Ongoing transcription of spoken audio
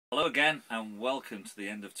Hello again and welcome to the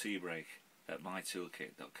end of tea break at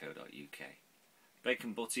mytoolkit.co.uk.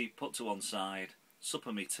 Bacon butty put to one side,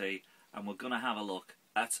 supper me tea, and we're going to have a look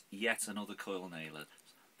at yet another coil nailer.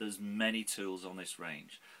 There's many tools on this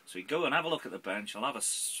range. So you go and have a look at the bench. I'll have a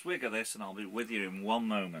swig of this and I'll be with you in one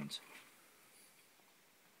moment.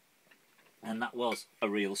 And that was a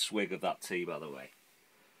real swig of that tea, by the way.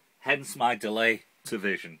 Hence my delay to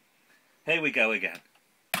vision. Here we go again.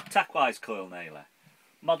 Tacwise coil nailer.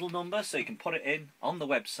 Model number, so you can put it in on the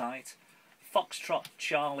website. Foxtrot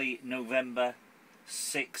Charlie November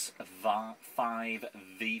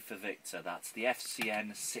 65V for Victor. That's the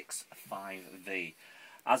FCN65V.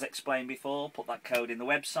 As explained before, put that code in the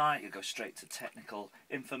website. You'll go straight to technical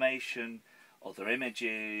information, other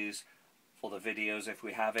images, other videos if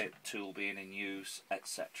we have it, tool being in use,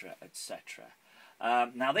 etc, etc.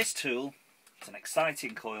 Now this tool, it's an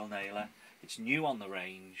exciting coil nailer. It's new on the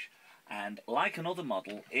range. And like another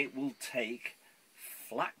model, it will take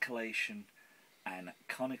flat collation and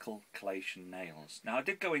conical collation nails. Now I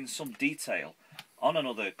did go in some detail on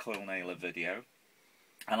another coil nailer video,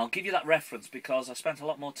 and I'll give you that reference because I spent a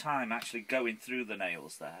lot more time actually going through the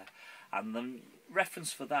nails there. And the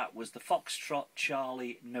reference for that was the Foxtrot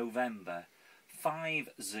Charlie November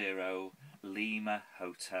 50 Lima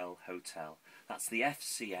Hotel Hotel. That's the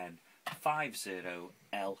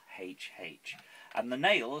FCN50LHH. And the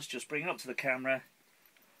nails, just bring it up to the camera,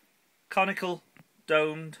 conical,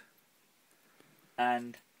 domed,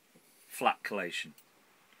 and flat collation.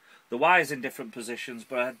 The wire's in different positions,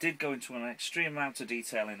 but I did go into an extreme amount of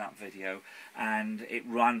detail in that video, and it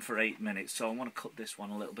ran for 8 minutes, so I want to cut this one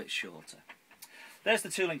a little bit shorter. There's the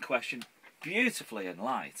tool in question, beautifully and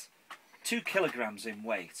light, 2 kilograms in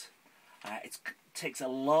weight. It takes a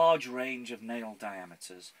large range of nail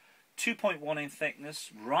diameters. 2.1 in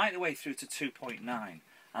thickness, right the way through to 2.9,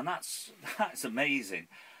 and that's amazing.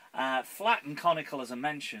 Flat and conical, as I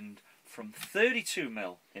mentioned, from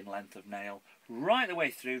 32mm in length of nail, right the way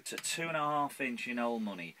through to 2.5 inch in old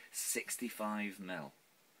money, 65mm.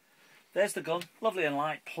 There's the gun, lovely and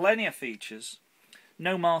light, plenty of features.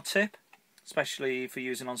 No mar tip, especially for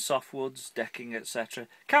using on softwoods, decking, etc.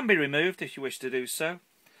 Can be removed if you wish to do so.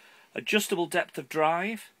 Adjustable depth of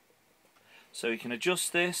drive, so you can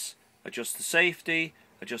adjust this, adjust the safety,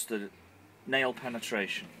 adjust the nail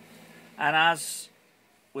penetration. And as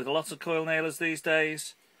with a lot of coil nailers these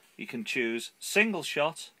days, you can choose single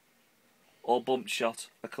shot or bump shot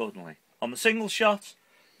accordingly. On the single shot,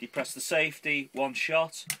 you press the safety, one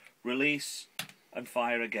shot, release and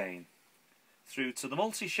fire again. Through to the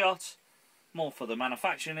multi-shot, more for the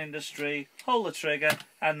manufacturing industry, hold the trigger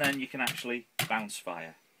and then you can actually bounce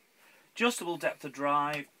fire. Adjustable depth of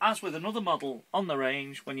drive. As with another model on the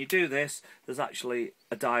range, when you do this, there's actually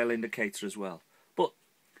a dial indicator as well. But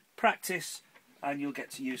practice and you'll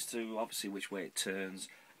get used to obviously which way it turns,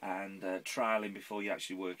 and trialing before you're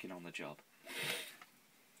actually working on the job.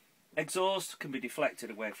 Exhaust can be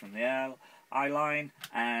deflected away from the eye line,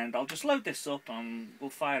 and I'll just load this up and we'll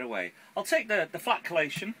fire away. I'll take the flat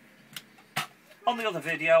collation. On the other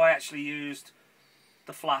video I actually used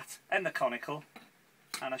the flat and the conical,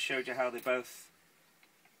 and I showed you how they both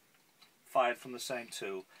fired from the same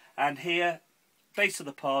tool. And here, base of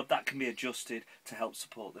the pod, that can be adjusted to help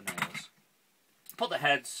support the nails. Put the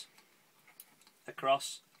heads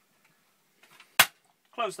across,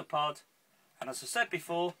 close the pod, and as I said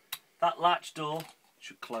before, that latch door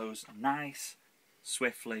should close nice,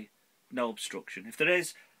 swiftly, no obstruction. If there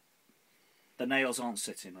is, the nails aren't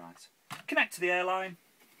sitting right. Connect to the airline,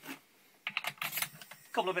 a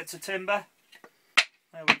couple of bits of timber.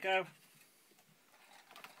 There we go.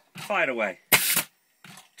 Fire away.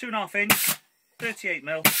 2.5 inch,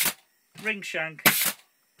 38mm, ring shank,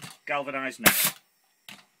 galvanised nail.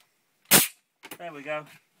 There we go.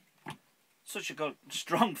 Such a good,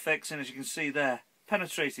 strong fixing, as you can see there.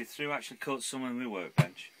 Penetrated through, actually caught some on my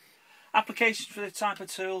workbench. Applications for this type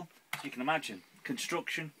of tool, as you can imagine,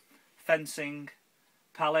 construction, fencing,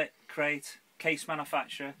 pallet, crate, case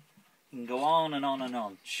manufacturer. You can go on and on and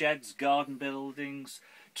on. Sheds, garden buildings,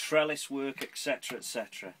 trellis work, etc,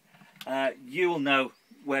 etc. You will know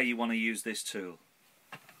where you want to use this tool.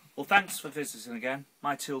 Well, thanks for visiting again,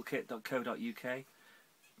 mytoolkit.co.uk.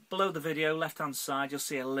 Below the video, left hand side, you'll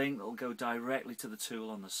see a link that will go directly to the tool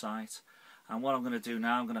on the site. And what I'm going to do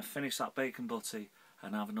now, I'm going to finish that bacon butty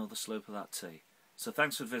and have another slurp of that tea. So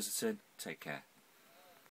thanks for visiting, take care.